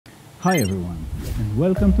Hi everyone, and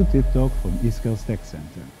welcome to Tip Talk from Iscar's Tech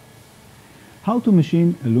Center. How to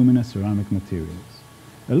machine alumina ceramic materials.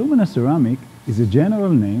 Alumina ceramic is a general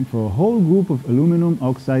name for a whole group of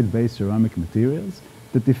aluminum-oxide-based ceramic materials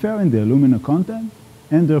that differ in the alumina content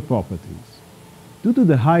and their properties. Due to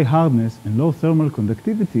the high hardness and low thermal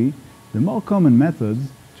conductivity, the more common methods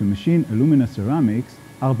to machine alumina ceramics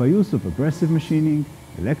are by use of abrasive machining,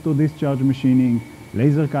 electro-discharge machining,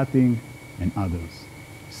 laser cutting, and others.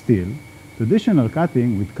 Still, traditional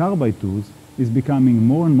cutting with carbide tools is becoming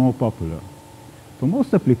more and more popular. For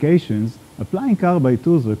most applications, applying carbide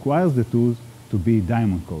tools requires the tools to be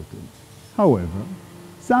diamond coated. However,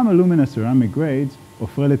 some alumina ceramic grades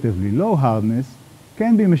of relatively low hardness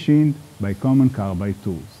can be machined by common carbide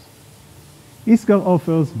tools. Iscar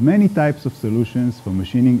offers many types of solutions for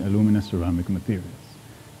machining alumina ceramic materials.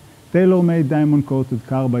 Tailor-made diamond-coated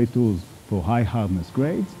carbide tools for high hardness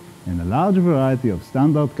grades and a large variety of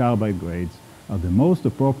standard carbide grades are the most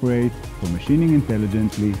appropriate for machining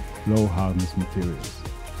intelligently low hardness materials.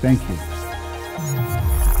 Thank you.